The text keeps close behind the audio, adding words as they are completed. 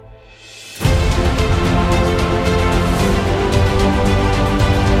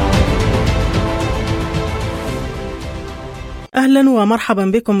أهلا ومرحبا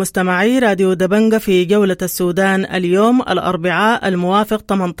بكم مستمعي راديو دبنقا في جولة السودان اليوم الأربعاء الموافق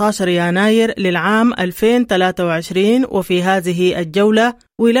 18 يناير للعام 2023. وفي هذه الجولة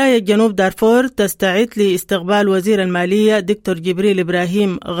ولاية جنوب دارفور تستعد لاستقبال وزير المالية دكتور جبريل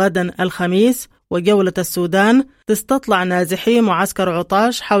إبراهيم غدا الخميس. وجولة السودان تستطلع نازحي معسكر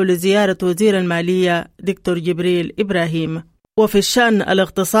عطاش حول زيارة وزير المالية دكتور جبريل إبراهيم. وفي الشأن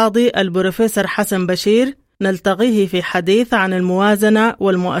الاقتصادي البروفيسور حسن بشير نلتقيه في حديث عن الموازنة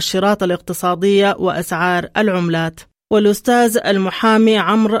والمؤشرات الاقتصادية وأسعار العملات. والأستاذ المحامي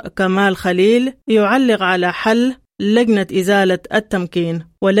عمرو كمال خليل يعلق على حل لجنة إزالة التمكين.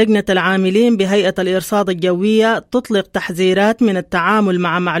 ولجنة العاملين بهيئة الإرصاد الجوية تطلق تحذيرات من التعامل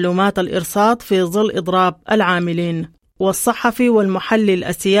مع معلومات الإرصاد في ظل إضراب العاملين. والصحفي والمحلل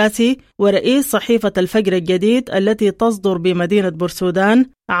السياسي ورئيس صحيفة الفجر الجديد التي تصدر بمدينة بورسودان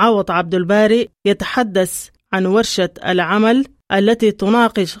عوض عبد الباري يتحدث عن ورشة العمل التي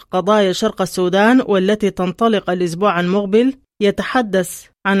تناقش قضايا شرق السودان والتي تنطلق الأسبوع المقبل. يتحدث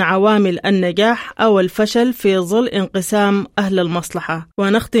عن عوامل النجاح أو الفشل في ظل انقسام أهل المصلحة.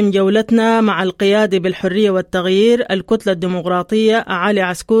 ونختم جولتنا مع القيادة بالحرية والتغيير الكتلة الديمقراطية علي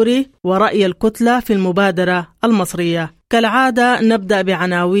عسكوري ورأي الكتلة في المبادرة المصرية. كالعادة نبدأ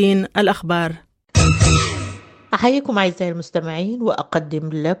بعناوين الأخبار. أحييكم أعزائي المستمعين وأقدم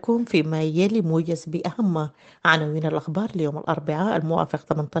لكم فيما يلي موجز بأهم عناوين الأخبار ليوم الأربعاء الموافق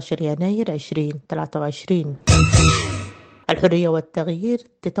 18 يناير 2023. الحرية والتغيير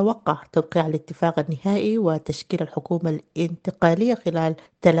تتوقع توقيع الاتفاق النهائي وتشكيل الحكومة الانتقالية خلال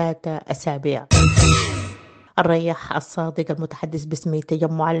 3 أسابيع. الريح الصادق المتحدث باسم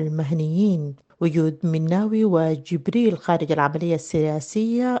تجمع المهنيين وجود مناوي وجبريل خارج العملية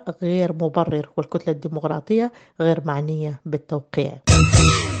السياسية غير مبرر والكتلة الديمقراطية غير معنية بالتوقيع.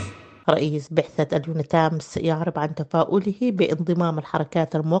 رئيس بعثة اليوم يعرب عن تفاؤله بانضمام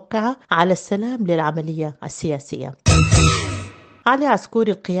الحركات الموقعة على السلام للعملية السياسية. علي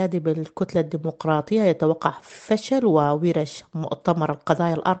عسكوري القيادي بالكتلة الديمقراطية يتوقع فشل وورش مؤتمر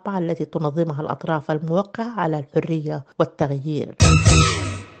القضايا الأربعة التي تنظمها الأطراف الموقعة على الحرية والتغيير.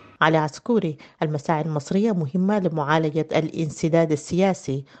 علي عسكوري المساعي المصرية مهمة لمعالجة الانسداد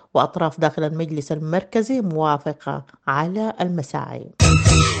السياسي وأطراف داخل المجلس المركزي موافقة على المساعي.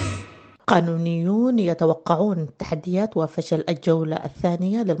 قانونيون يتوقعون تحديات وفشل الجولة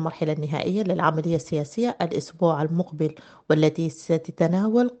الثانية للمرحلة النهائية للعملية السياسية الأسبوع المقبل والتي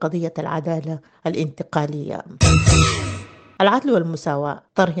ستتناول قضية العدالة الانتقالية. العدل والمساواة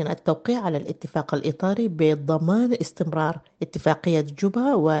ترهن التوقيع على الاتفاق الإطاري بضمان استمرار اتفاقية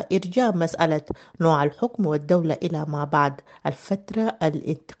جوبا وإرجاء مسألة نوع الحكم والدولة إلى ما بعد الفترة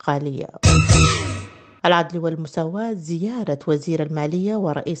الانتقالية. العدل والمساواة زيارة وزير المالية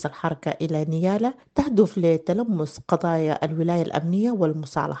ورئيس الحركة إلى نيالا تهدف لتلمس قضايا الولاية الأمنية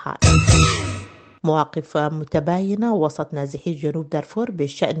والمصالحات. مواقف متباينة وسط نازحي جنوب دارفور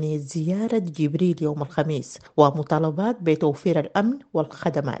بشأن زيارة جبريل يوم الخميس ومطالبات بتوفير الأمن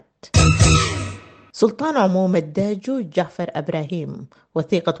والخدمات. سلطان عموم الداجو جعفر إبراهيم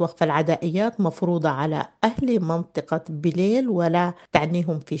وثيقة وقف العدائيات مفروضة على أهل منطقة بليل ولا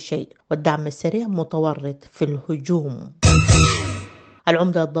تعنيهم في شيء والدعم السريع متورط في الهجوم.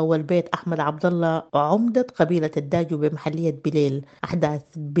 العمدة ضوى البيت أحمد عبد الله عمدة قبيلة الداجو بمحلية بليل أحداث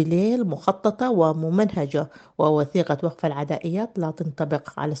بليل مخططة وممنهجة ووثيقة وقف العدائيات لا تنطبق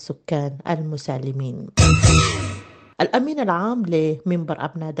على السكان المسالمين. الأمين العام لمنبر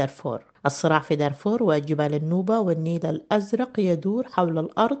أبناء دارفور الصراع في دارفور وجبال النوبة والنيل الأزرق يدور حول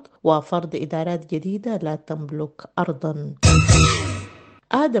الأرض وفرض إدارات جديدة لا تملك أرضا.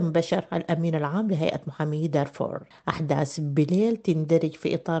 آدم بشر الأمين العام لهيئة محامي دارفور أحداث بليل تندرج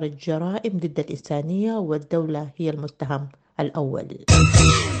في إطار الجرائم ضد الإنسانية والدولة هي المتهم الأول.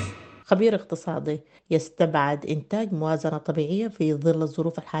 خبير اقتصادي يستبعد إنتاج موازنة طبيعية في ظل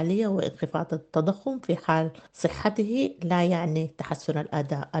الظروف الحالية وانخفاض التضخم في حال صحته لا يعني تحسن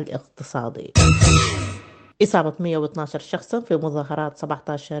الأداء الاقتصادي. إصابة 112 شخصا في مظاهرات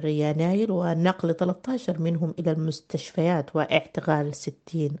 17 يناير ونقل 13 منهم إلى المستشفيات واعتقال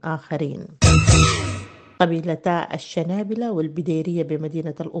 60 آخرين. قبيلتا الشنابلة والبديرية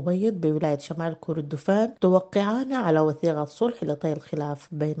بمدينة الأبيض بولاية شمال كردفان توقعان على وثيقة صلح لطي الخلاف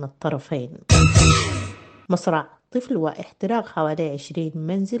بين الطرفين. مصرع طفل واحتراق حوالي 20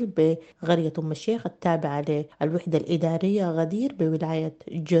 منزل بقرية أم الشيخ التابعة للوحدة الإدارية غدير بولاية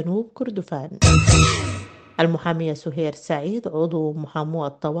جنوب كردفان. المحامية سهير سعيد عضو محامو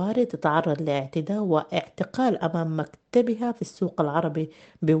الطوارئ تتعرض لاعتداء واعتقال أمام مكتبها في السوق العربي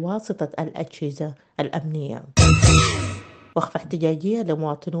بواسطة الأجهزة الأمنية. وقفة احتجاجية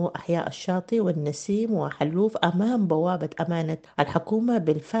لمواطنو أحياء الشاطئ والنسيم وحلوف أمام بوابة أمانة الحكومة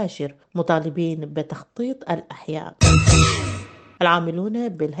بالفاشر مطالبين بتخطيط الأحياء. العاملون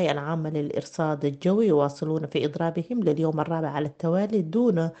بالهيئة العامة للإرصاد الجوي يواصلون في إضرابهم لليوم الرابع على التوالي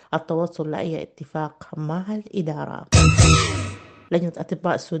دون التوصل لأي اتفاق مع الإدارة. لجنة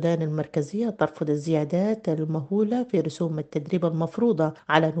أطباء السودان المركزية ترفض الزيادات المهولة في رسوم التدريب المفروضة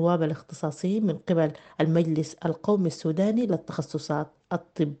على نواب الاختصاصيين من قبل المجلس القومي السوداني للتخصصات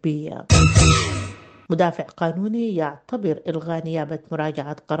الطبية. مدافع قانوني يعتبر إلغاء نيابة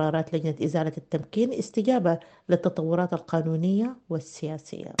مراجعة قرارات لجنة إزالة التمكين استجابة للتطورات القانونية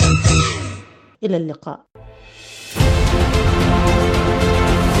والسياسية. إلى اللقاء.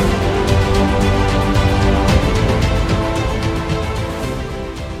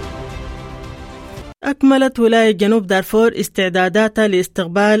 أكملت ولاية جنوب دارفور استعداداتها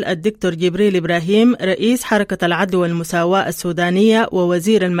لاستقبال الدكتور جبريل إبراهيم رئيس حركة العدل والمساواة السودانية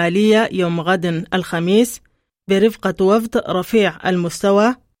ووزير المالية يوم غد الخميس برفقة وفد رفيع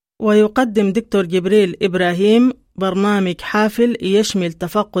المستوى. ويقدم دكتور جبريل إبراهيم برنامج حافل يشمل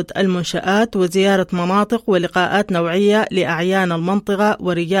تفقد المنشآت وزيارة مناطق ولقاءات نوعية لأعيان المنطقة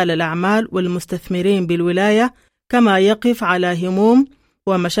ورجال الأعمال والمستثمرين بالولاية، كما يقف على هموم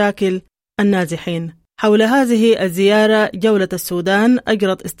ومشاكل النازحين. حول هذه الزيارة جولة السودان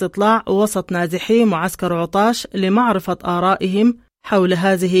أجرت استطلاع وسط نازحي معسكر عطاش لمعرفة آرائهم حول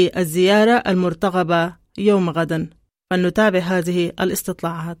هذه الزيارة المرتقبة يوم غدا. فلنتابع هذه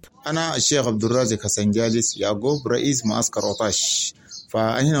الاستطلاعات. أنا الشيخ عبد الرازق حسن جالس يعقوب رئيس معسكر عطاش،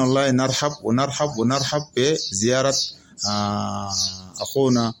 فهنا والله نرحب ونرحب ونرحب بزيارة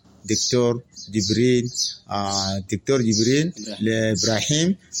أخونا دكتور جبريل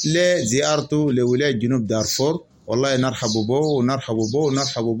لإبراهيم لزيارته لولاية جنوب دارفور. والله نرحب به ونرحب به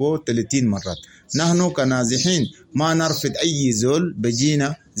ونرحب به 30 مرات. نحن كنازحين ما نرفض أي زول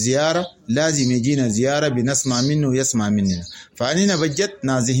بجينا زيارة، لازم يجينا زيارة بنسمع منه ويسمع مننا. فأننا بجد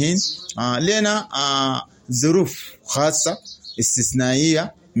نازحين لنا ظروف خاصة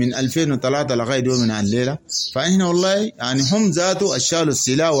استثنائية من 2003 لغاية يومنا الليلة. فإحنا والله يعني هم ذاته أشالوا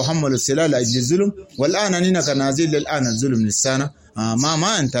السلاح وحملوا السلاح لأجل الظلم، والآن أننا كنازل الآن الظلم للسانة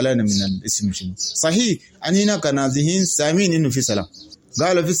ما انتلينا من الاسم شنو. صحيح أننا كنازحين سامين إنه في سلام،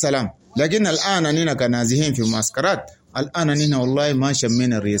 قالوا في السلام، لكن الآن أننا كنازحين في معسكرات. الآن أننا والله ما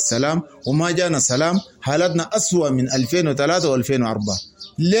شمينا ريح السلام وما جانا سلام، حالتنا أسوأ من 2003 و2004.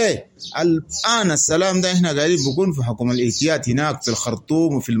 ليه؟ الآن السلام ده إحنا قاعدين بكون في حكم الاحتياط هناك في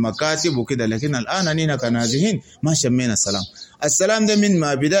الخرطوم وفي المكاتب وكده، لكن الآن أننا كنازحين ما شمينا السلام. السلام ده من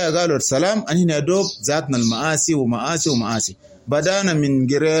ما بداية قالوا السلام أننا دوب ذاتنا المآسي ومآسي ومآسي. بدأنا من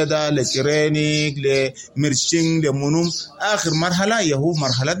جريدة لكرينيك لمرشين لمنوم، آخر مرحلة يهو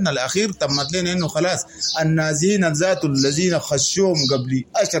مرحلتنا الأخير تمت لنا إنه خلاص النازحين الذات الذين خشوهم قبل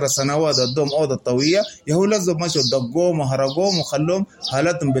 10 سنوات ضدهم أوضة طوية يهو لازم مشوا دقوم وهرقوم وخلوهم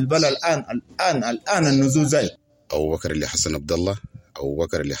حالتهم بالبلد. الآن النزول زي أبو بكر اللي حسن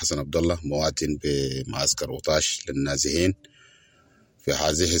عبد الله مواطن بمعسكر عطاش للنازحين. في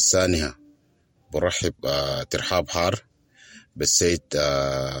هذه الثانية برحب ترحاب حار بالسيد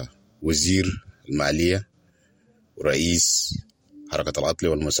وزير المالية ورئيس حركة العدل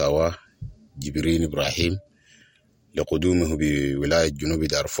والمساواة جبريل إبراهيم لقدومه بولاية جنوب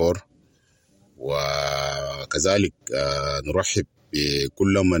دارفور، وكذلك نرحب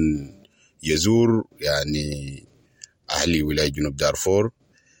بكل من يزور يعني أهل ولاية جنوب دارفور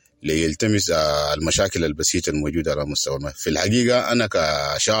ليلتمس المشاكل البسيطة الموجودة على مستوى ما. في الحقيقة أنا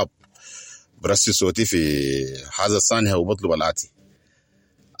كشاب برسل صوتي في هذا الثانية وبطلب الآتي: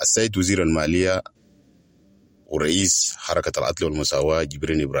 السيد وزير المالية ورئيس حركة العدل والمساواة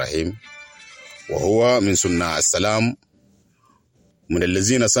جبريل إبراهيم، وهو من صناع السلام من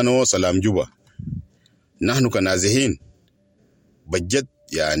الذين صنعوا سلام جوبا. نحن كنازحين بجد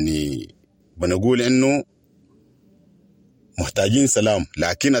يعني بنقول إنه محتاجين سلام،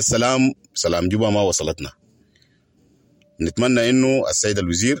 لكن السلام سلام جوبا ما وصلتنا. نتمنى إنه السيد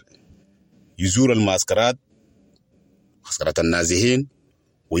الوزير يزور المعسكرات النازحين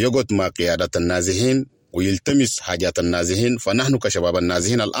ويقعد مع قيادة النازحين ويلتمس حاجات النازحين. فنحن كشباب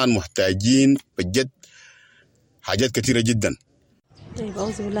النازحين الآن محتاجين بجد حاجات كثيرة جدا.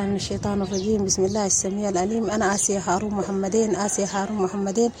 أعوذ بالله من الشيطان الرجيم، بسم الله السميع العليم. أنا آسيا هارون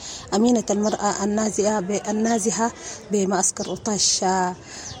محمدين أمينة المرأة النازحة بمعسكر عطاش.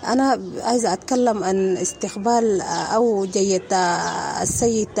 أنا عايزة أتكلم عن استقبال أو جية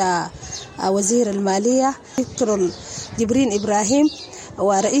السيد وزير المالية دكتور جبريل إبراهيم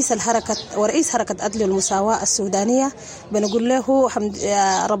ورئيس حركة عدل والمساواة السودانية، بنقول له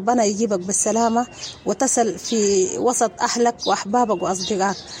ربنا يجيبك بالسلامة وتصل في وسط أهلك وأحبابك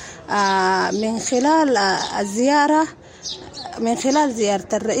وأصدقائك. من خلال زيارة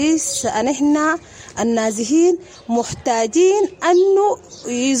الرئيس نحن النازحين محتاجين أنه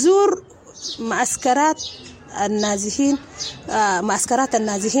يزور معسكرات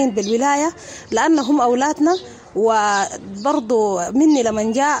النازحين بالولاية، لأنهم أولادنا. وبرضو مني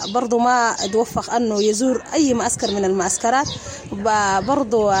لمن جاء برضو ما توفق أنه يزور أي معسكر من المعسكرات.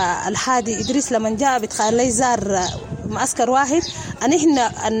 برضو الحادي إدريس لمن جاء بتخلي زار معسكر واحد. نحن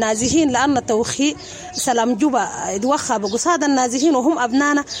النازحين لأن توخي سلام جوبا يتوخى بقصاد النازحين وهم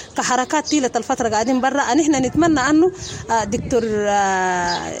أبنانا كحركات طيلة الفترة قاعدين برا. نحن نتمنى أنه دكتور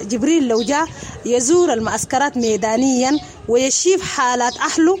جبريل لو جاء يزور المعسكرات ميدانيا ويشوف حالات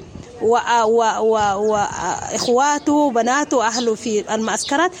أهله وإخواته وبناته أهله في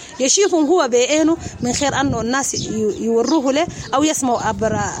المعسكرات، يشوفهم هو بعينه من خير أنه الناس يوروه له أو يسمعوا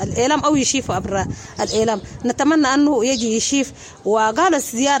عبر الإعلام أو يشوفوا عبر الإعلام. نتمنى أنه يجي يشوف. وقالوا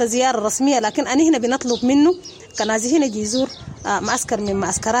زيارة رسمية، لكن هنا بنطلب منه كنازحين يجي يزور معسكر من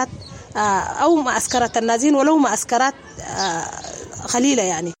معسكرات أو معسكرات النازحين ولو معسكرات خليلة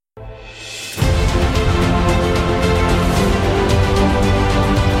يعني.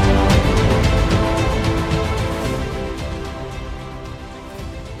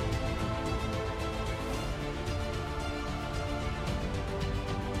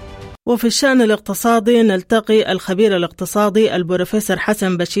 وفي الشأن الاقتصادي نلتقي الخبير الاقتصادي البروفيسور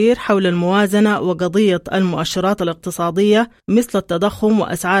حسن بشير حول الموازنة وقضية المؤشرات الاقتصادية مثل التضخم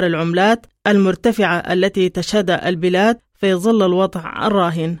وأسعار العملات المرتفعة التي تشهدها البلاد في ظل الوضع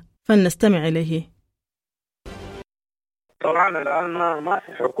الراهن، فلنستمع إليه. طبعا الآن ما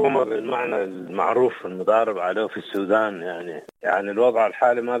في حكومة بالمعنى المعروف المتعارف عليه في السودان. يعني الوضع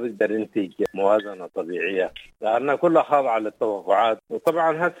الحالي ما بيقدر ينتج موازنة طبيعية لأنها كلها خاضعة للتوقعات.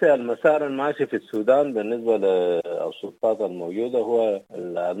 وطبعا هسه المسار الماشي في السودان بالنسبة للسلطات الموجودة هو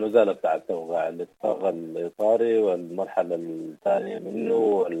النزالة بتاع التوقع، الاتفاق الإطاري والمرحلة الثانية منه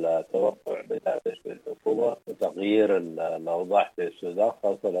والتوقع بتاع تشكيل الحكومة وتغيير الأوضاع في السودان،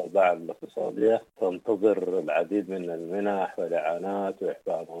 خاصة الأوضاع الاقتصادية تنتظر العديد من المنح والإعانات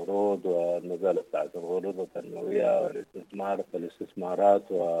وإحباء القروض والنزالة بتاعت القروض التنموية والاستثمارات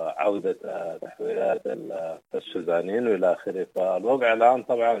وعودة تحويلات السودانيين وإلى آخره. فالوضع الآن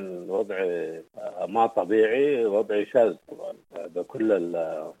طبعا الوضع ما طبيعي، وضع شاذ طبعا بكل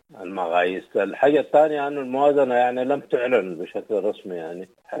المقاييس. الحاجة الثانية أن الموازنة لم تعلن بشكل رسمي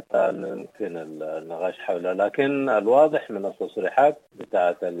حتى يمكن النقاش حولها، لكن الواضح من التصريحات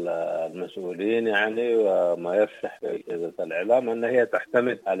بتاعت المسؤولين وما يرشح في أجهزة الإعلام أن هي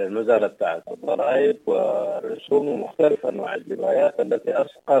تعتمد على المزالة بتاعت الضرائب والرسوم ومختلف أنواع الجبايات التي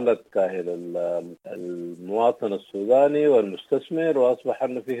أثقلت كاهل المواطن السوداني والمستثمر، وأصبح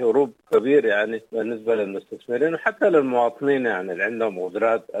أنه فيه هروب كبير بالنسبة للمستثمرين وحتى للمواطنين اللي عندهم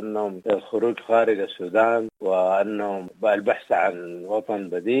قدرات أنهم الخروج خارج السودان وأنهم البحث عن وطن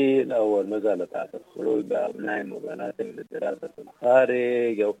بديل أو المزالة بتاعت الخروج بأبنائهم وبناتهم للدراسة في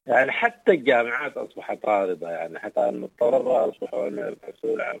الخارج حتى الجامعات أصبحت عارضة. حتى الطلبة أصبحوا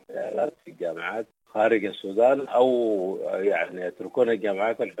يبحثون عن خيارات في الجامعات خارج السودان أو يتركون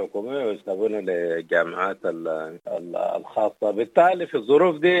الجامعات الحكومية ويذهبون للجامعات الخاصة. بالتالي في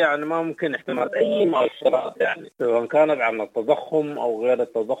الظروف دي ما ممكن احتمال أي مؤشرات سواء كانت عن التضخم أو غير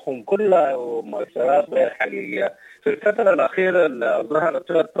التضخم، كلها مؤشرات غير حقيقية. في الفترة الأخيرة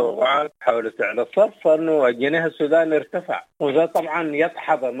ظهرت توقعات حول سعر الصرف أنه الجنيه السوداني ارتفع، وده طبعا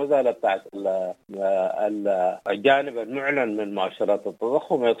يدحض المزالة بتاعت الجانب المعلن من مؤشرات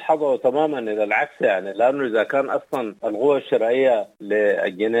التضخم، يدحضه تماما إلى العكس لأنه إذا كان أصلا القوة الشرائية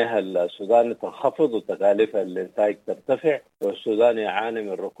للجنيه السوداني تنخفض وتكاليف الإنتاج ترتفع والسودان يعاني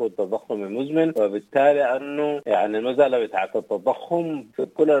من ركود تضخمي مزمن، وبالتالي أنه المزالة بتاعت التضخم في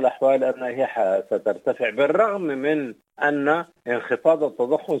كل الأحوال أنها هي سترتفع، بالرغم من أن انخفاض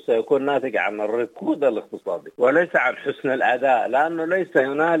التضخم سيكون ناتج عن الركود الاقتصادي وليس عن حسن الأداء، لأنه ليس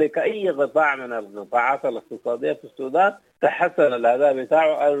هنالك أي قطاع من القطاعات الاقتصادية في السودان تحسن الأداء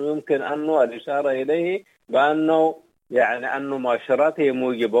بتاعه أو يمكن أنه الإشارة إليه بأنه أنه مؤشراته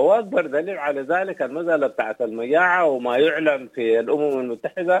موجبة. وأكبر دليل على ذلك المزالة بتاعت المجاعة وما يعلن في الأمم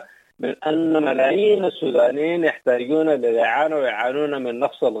المتحدة من أن ملايين السودانيين يحتاجون للإعانة ويعانون من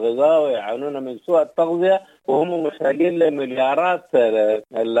نقص الغذاء ويعانون من سوء التغذية، وهم محتاجين لمليارات،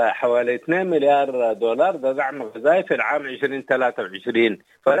 حوالي 2 مليار دولار ده دعم غذائي في العام 2023.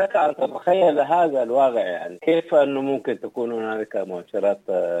 فلك أن تتخيل هذا الواقع، يعني كيف أنه ممكن تكون هناك مؤشرات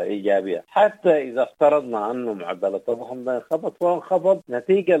إيجابية. حتى إذا افترضنا أنه معدل التضخم ده انخفض، فهو انخفض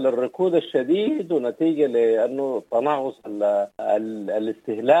نتيجة للركود الشديد ونتيجة لأنه تناقص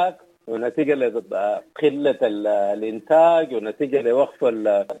الاستهلاك ونتيجة لقلة الإنتاج ونتيجة لوقف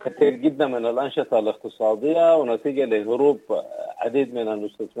كثير جدا من الأنشطة الاقتصادية ونتيجة لهروب عديد من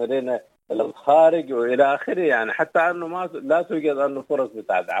المستثمرين إلى الخارج وإلى آخره. يعني حتى أنه لا توجد أنه فرص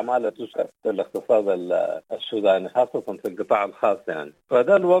بتاعت عمالة تشهر في الاقتصاد السوداني خاصة في القطاع الخاص. يعني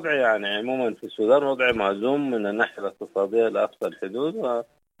فده الوضع يعني عموما في السودان وضع مهزوم من الناحية الاقتصادية لأقصى الحدود،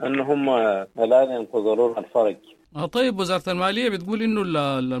 وأنهم الآن ينتظرون الفرج. طيب، وزارة المالية بتقول إنه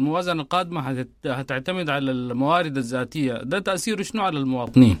الموازنة القادمة هتعتمد على الموارد الذاتية، ده تأثيره شنو على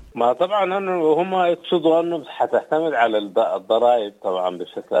المواطنين؟ ما طبعا أنه هم يقصدوا أنه هتعتمد على الضرائب طبعا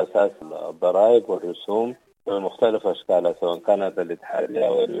بشكل أساسي، الضرائب والرسوم بمختلف أشكالها سواء كانت الاتحادية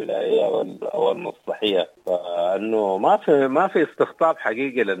أو الولاية أو المصلحية، فأنه ما في استقطاب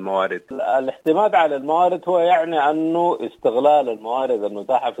حقيقي للموارد. الاعتماد على الموارد هو يعني أنه استغلال الموارد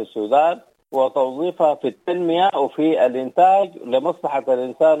المتاحة في السودان وتوظيفها في التنمية وفي الإنتاج لمصلحة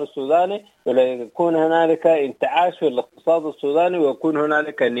الإنسان السوداني، وليكون هنالك انتعاش في الاقتصاد السوداني ويكون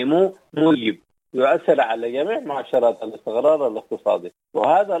هنالك نمو موجب يؤثر على جميع مؤشرات الاستقرار الاقتصادي،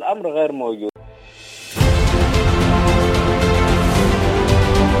 وهذا الأمر غير موجود.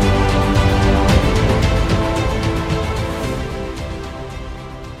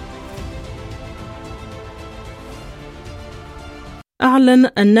 أعلن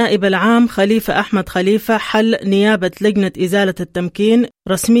النائب العام خليفة أحمد خليفة حل نيابة لجنة إزالة التمكين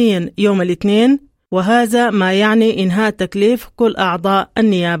رسميا يوم الاثنين، وهذا ما يعني إنهاء تكليف كل أعضاء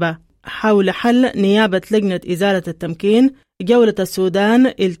النيابة. حول حل نيابة لجنة إزالة التمكين، جولة السودان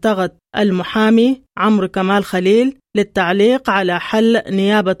التغت المحامي عمرو كمال خليل للتعليق على حل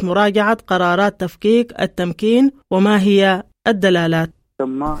نيابة مراجعة قرارات تفكيك التمكين وما هي الدلالات.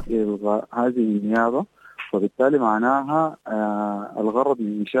 تم إلغاء هذه النيابة، وبالتالي معناها الغرض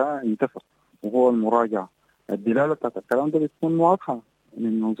من إنشاء انتفى وهو المراجعة. الدلالة بتاعت الكلام ده بتكون واضحة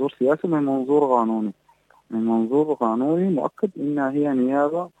من منظور سياسي ومن منظور قانوني. من منظور قانوني مؤكد إنها هي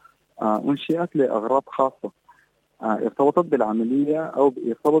نيابة أنشئت لأغراض خاصة ارتبطت بالعملية أو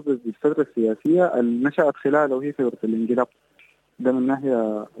ارتبطت بالفترة السياسية اللي نشأت خلاله وهي فترة الانقلاب. ده من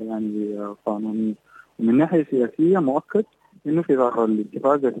ناحية يعني قانونية. ومن ناحية سياسية مؤكد إنه في إطار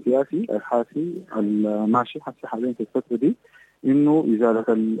الاتفاق السياسي الحاسي الماشي حاليا في الفترة دي، إنه إزالة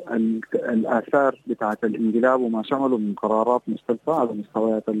الآثار بتاعة الانقلاب وما شمله من قرارات مختلفة على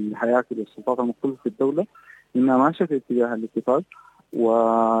مستويات الحياكل والسلطات المختلفة في الدولة، إنها ماشية في اتجاه الاتفاق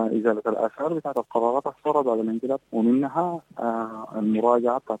وإزالة الآثار بتاعة القرارات الصورة بعد الانقلاب، ومنها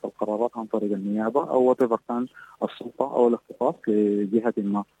المراجعة بتاعة القرارات عن طريق النيابة أو كان السلطة أو الاختصاص لجهة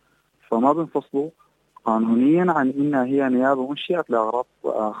ما. فما بنفصلوا قانونيا عن إنها هي نيابة منشئت لأغراض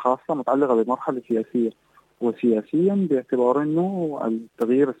خاصة متعلقة بمرحلة سياسية، وسياسيا باعتبار إنه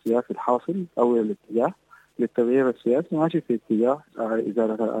التغيير السياسي الحاصل أو الاتجاه للتغيير السياسي ماشي في اتجاه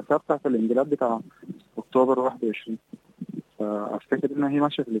إزالة الآثار بتاعت الانقلاب بتاع أكتوبر 21. فأفتكر إنها هي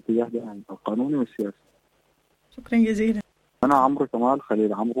ماشية في الاتجاه ده يعني القانوني والسياسي. شكرا جزيلا. أنا عمرو كمال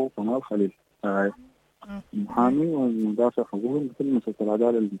خليل محامي ومدافع حقوقي مثل مسألة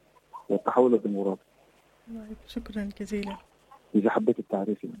العدالة والتحول الديمقراطي. شكرا جزيلا. إذا حبيت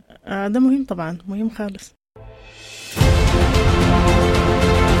التعريف ده مهم طبعا، مهم خالص.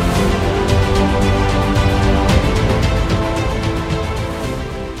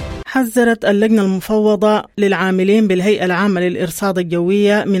 حذرت اللجنة المفوضة للعاملين بالهيئة العامة للإرصاد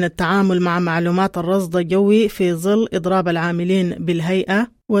الجوية من التعامل مع معلومات الرصد الجوي في ظل إضراب العاملين بالهيئة،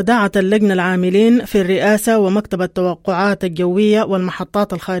 ودعت اللجنة العاملين في الرئاسة ومكتب التوقعات الجوية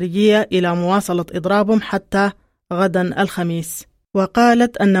والمحطات الخارجية إلى مواصلة إضرابهم حتى غدا الخميس.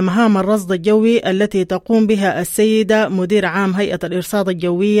 وقالت أن مهام الرصد الجوي التي تقوم بها السيدة مدير عام هيئة الإرصاد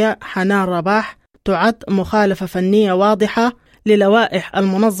الجوية حنان رباح تعد مخالفة فنية واضحة للوائح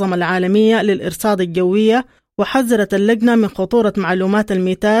المنظمة العالمية للإرصاد الجوية. وحذرت اللجنة من خطورة معلومات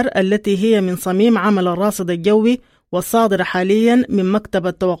الميتار التي هي من صميم عمل الراصد الجوي والصادرة حاليا من مكتب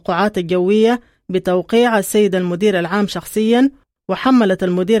التوقعات الجوية بتوقيع السيد المدير العام شخصيا، وحملت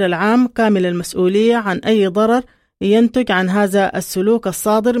المدير العام كامل المسؤولية عن أي ضرر ينتج عن هذا السلوك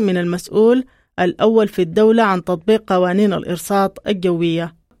الصادر من المسؤول الأول في الدولة عن تطبيق قوانين الإرصاد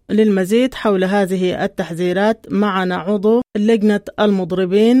الجوية. للمزيد حول هذه التحذيرات معنا عضو لجنة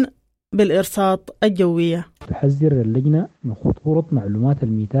المضربين بالإرصاد الجوية. تحذر اللجنة من خطورة معلومات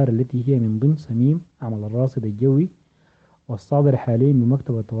الميتار التي هي من ضمن صميم عمل الراصد الجوي والصادر حاليا من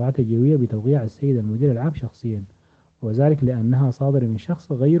مكتب الطباعات الجوية بتوقيع السيد المدير العام شخصيا، وذلك لأنها صادرة من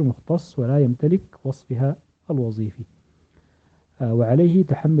شخص غير مختص ولا يمتلك وصفها الوظيفي، وعليه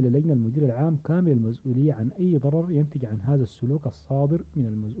تحمل اللجنة المدير العام كامل المسؤولية عن أي ضرر ينتج عن هذا السلوك الصادر من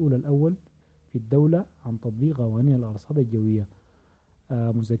المسؤول الأول في الدولة عن تطبيق قوانين الأرصاد الجوية،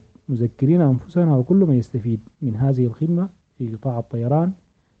 مذكرين أنفسنا وكل من يستفيد من هذه الخدمة في قطاع الطيران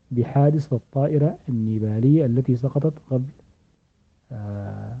بحادث الطائرة النيبالية التي سقطت قبل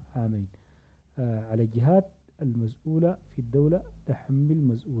عامين. على الجهات المسؤولة في الدولة تحمل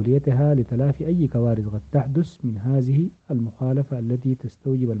مسؤوليتها لتلافي أي كوارث قد تحدث من هذه المخالفة التي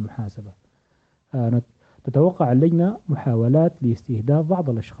تستوجب المحاسبة. تتوقع اللجنة محاولات لاستهداف بعض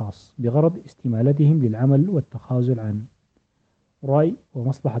الأشخاص بغرض استمالتهم للعمل والتخاذل عن رأي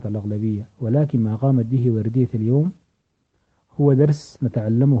ومصلحة الأغلبية، ولكن ما قامت به وردية اليوم هو درس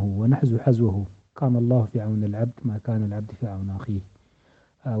نتعلمه ونحذو حذوه. كان الله في عون العبد ما كان العبد في عون أخيه.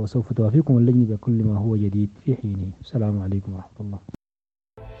 وسوف توافيكم اللجنة بكل ما هو جديد في حينه. السلام عليكم ورحمة الله.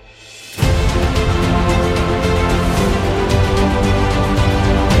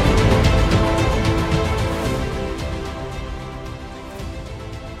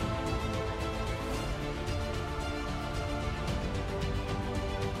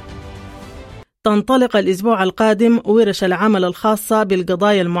 تنطلق الأسبوع القادم ورش العمل الخاصة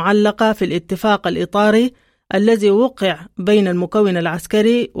بالقضايا المعلقة في الاتفاق الإطاري الذي وقع بين المكون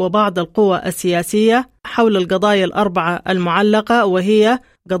العسكري وبعض القوى السياسية حول القضايا الأربعة المعلقة، وهي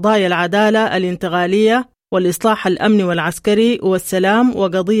قضايا العدالة الانتقالية والإصلاح الأمني والعسكري والسلام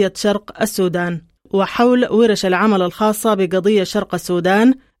وقضية شرق السودان. وحول ورش العمل الخاصة بقضية شرق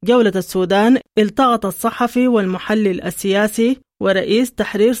السودان جولة السودان التقط الصحفي والمحلل السياسي ورئيس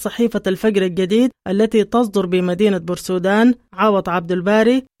تحرير صحيفة الفجر الجديد التي تصدر بمدينة بورسودان عوض عبد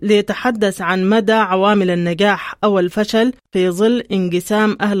الباري ليتحدث عن مدى عوامل النجاح أو الفشل في ظل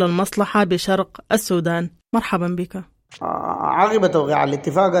انقسام أهل المصلحة بشرق السودان. مرحبا بك. عقب توقيع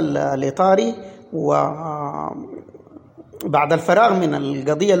الاتفاق الإطاري وبعد الفراغ من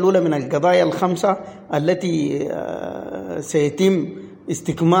القضية الأولى من القضايا الخمسة التي سيتم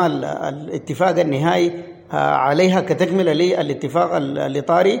استكمال الاتفاق النهائي عليها كتكملة للاتفاق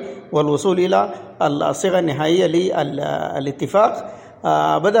الإطاري والوصول إلى الصيغة النهائية للاتفاق،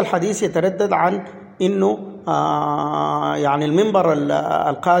 بدأ الحديث يتردد عن إنه يعني المنبر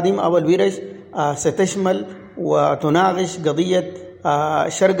القادم أو الورش ستشمل وتناقش قضية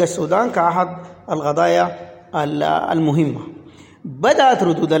شرق السودان كأحد القضايا المهمة. بدأت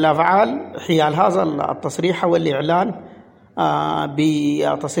ردود الأفعال حيال هذا التصريح والإعلان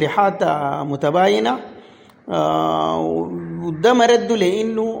بتصريحات متباينة، وده مرد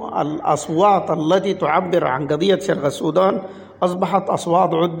لأنه الأصوات التي تعبر عن قضية شرق السودان أصبحت أصوات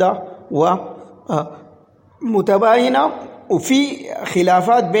عدة ومتباينة، وفي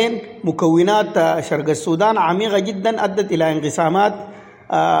خلافات بين مكونات شرق السودان عميقة جدا أدت إلى انقسامات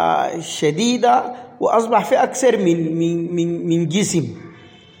شديدة، وأصبح في أكثر من جسم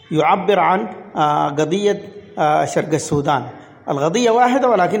يعبر عن قضية شرق السودان. القضية واحدة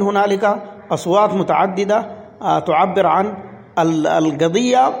ولكن هنالك أصوات متعددة تعبر عن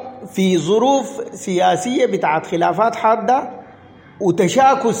القضية في ظروف سياسية بتاعت خلافات حادة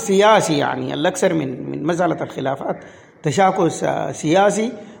وتشاكس سياسي، يعني الأكثر من مسألة الخلافات تشاكس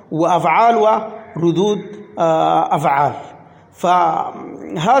سياسي وأفعال وردود أفعال.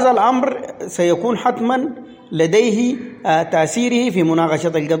 فهذا الأمر سيكون حتما لديه تأثيره في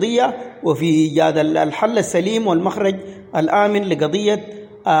مناقشة القضية وفي إيجاد الحل السليم والمخرج الآمن لقضية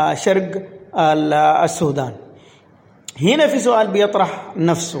شرق السودان. هنا في سؤال بيطرح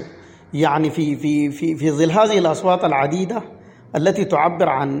نفسه، يعني في ظل هذه الأصوات العديدة التي تعبر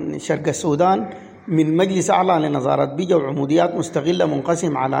عن شرق السودان من مجلس أعلى لنظارة بيجا وعموديات مستقلة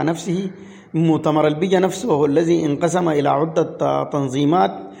منقسم على نفسه، مؤتمر البيجا نفسه وهو الذي انقسم إلى عدة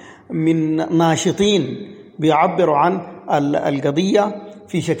تنظيمات من ناشطين بيعبروا عن القضية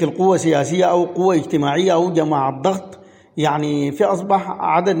في شكل قوة سياسية أو قوة اجتماعية أو جماعة ضغط، يعني في أصبح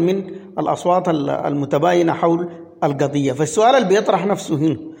عدد من الأصوات المتباينة حول القضية. فالسؤال اللي بيطرح نفسه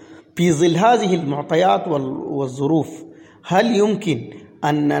هنا في ظل هذه المعطيات والظروف، هل يمكن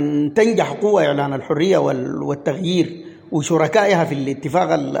أن تنجح قوة إعلان الحرية والتغيير وشركائها في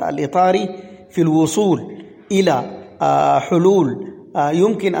الاتفاق الإطاري في الوصول إلى حلول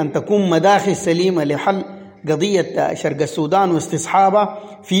يمكن أن تكون مداخل سليمة لحل قضية شرق السودان واستصحابها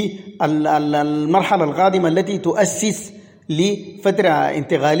في المرحلة القادمة التي تؤسس لفترة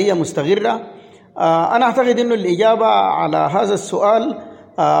انتقالية مستقرة؟ أنا أعتقد أن الإجابة على هذا السؤال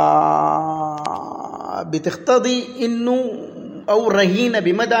بتقتضي إنه أو رهينة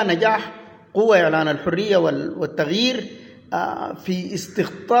بمدى نجاح قوى إعلان الحرية والتغيير في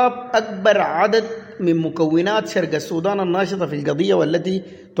استقطاب أكبر عدد من مكونات شرق السودان الناشطة في القضية والتي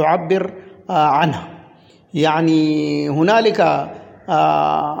تعبر عنها. يعني هنالك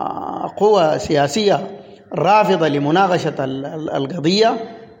قوى سياسية رافضة لمناقشة القضية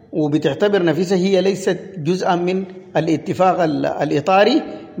وبتعتبر نفسها هي ليست جزءا من الاتفاق الإطاري،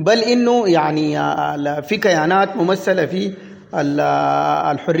 بل إنه يعني في كيانات ممثلة في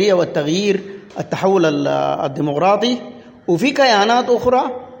الحرية والتغيير التحول الديمقراطي، وفي كيانات أخرى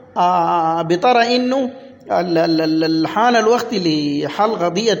بترى إنه حان الوقت لحل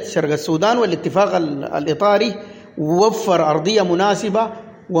قضية شرق السودان والاتفاق الإطاري ووفر أرضية مناسبة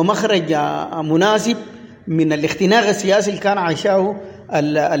ومخرج مناسب من الاختناق السياسي اللي كان عايشاه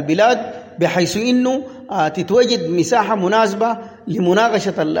البلاد، بحيث إنه تتوجد مساحة مناسبة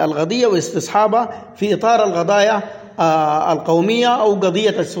لمناقشة القضية واستصحابها في إطار القضايا القومية أو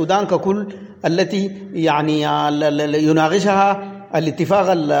قضية السودان ككل التي يعني يناقشها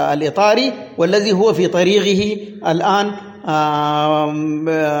الاتفاق الإطاري، والذي هو في طريقه الآن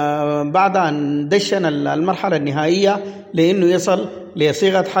بعد أن دشن المرحلة النهائية لأنه يصل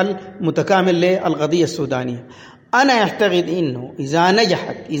لصيغة حل متكامل للقضية السودانية. أنا أعتقد أنه إذا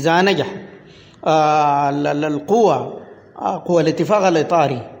نجحت قوى الاتفاق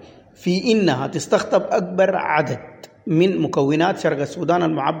الإطاري في إنها تستقطب أكبر عدد من مكونات شرق السودان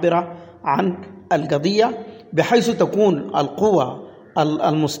المعبرة عن القضية، بحيث تكون القوى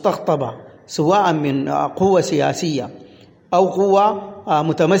المستقطبة سواء من قوة سياسية أو قوة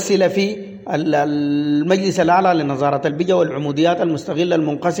متمثلة في المجلس الأعلى لنظارة البيئة والعموديات المستقلة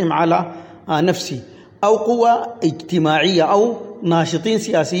المنقسم على نفسه، أو قوة اجتماعية أو ناشطين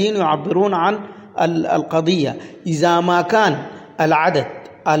سياسيين يعبرون عن القضية، إذا ما كان العدد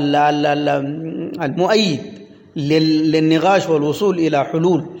المؤيد للنقاش والوصول إلى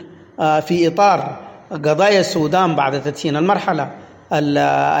حلول في إطار قضايا السودان بعد تدشين المرحلة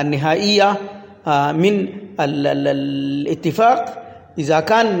النهائية من الاتفاق، إذا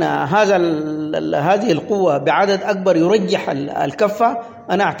كان هذه القوة بعدد أكبر يرجح الكفة،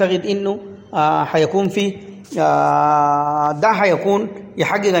 أنا أعتقد إنه حيكون في ده حيكون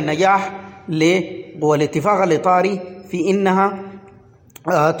يحقق النجاح لقوى الاتفاق الإطاري في إنها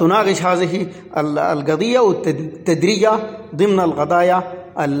تناقش هذه القضية وتدريجها ضمن القضايا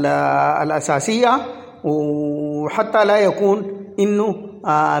الأساسية، وحتى لا يكون إنه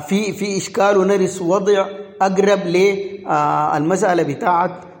في إشكال ونرس وضع أقرب للمسألة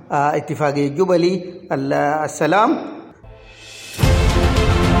بتاعة اتفاقية جبلي السلام.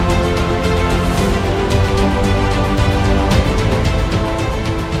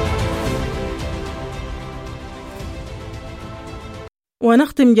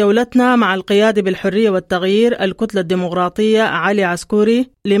 ونختم جولتنا مع القيادة بالحرية والتغيير الكتلة الديمقراطية علي عسكوري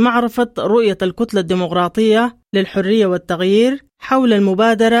لمعرفة رؤية الكتلة الديمقراطية للحرية والتغيير حول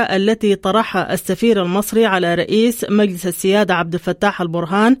المبادرة التي طرحها السفير المصري على رئيس مجلس السيادة عبد الفتاح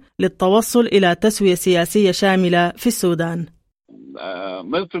البرهان للتوصل إلى تسوية سياسية شاملة في السودان.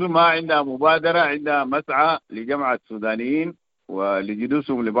 مصر ما عندها مبادرة، عندها مسعى لجمع السودانيين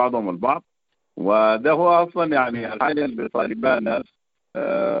ولجلوسهم لبعضهم البعض، وده هو أصلا يعني الحاجة اللي بيطالبها الناس،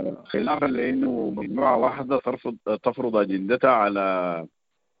 خلافا لأنه مجموعة واحدة تفرض أجندتها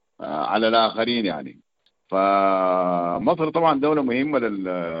على الآخرين يعني. فمصر طبعا دولة مهمة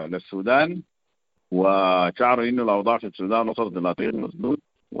للسودان، وشعروا إنه الأوضاع في السودان وصلت إلى طريق مسدود،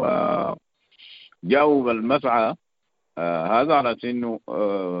 وجاءوا بالمسعى هذا على إنه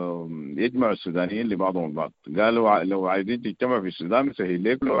يجمع السودانيين لبعضهم البعض. قالوا لو عايزين تجتمعوا في السودان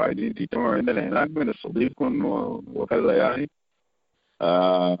مسهل لكم، لو عايزين تجتمعوا عندنا هناك بنستضيفكم وكذا يعني.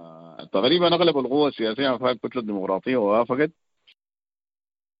 تقريبا أغلب القوى السياسية في الكتلة الديمقراطية ووافقت.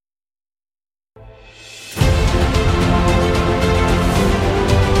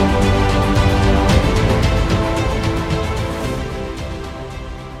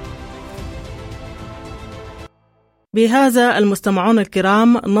 بهذا المستمعون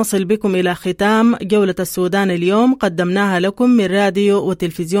الكرام نصل بكم إلى ختام جولة السودان اليوم، قدمناها لكم من راديو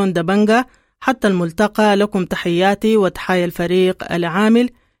وتلفزيون دبنقا. حتى الملتقى، لكم تحياتي وتحايا الفريق العامل،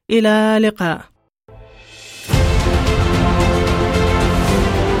 إلى لقاء.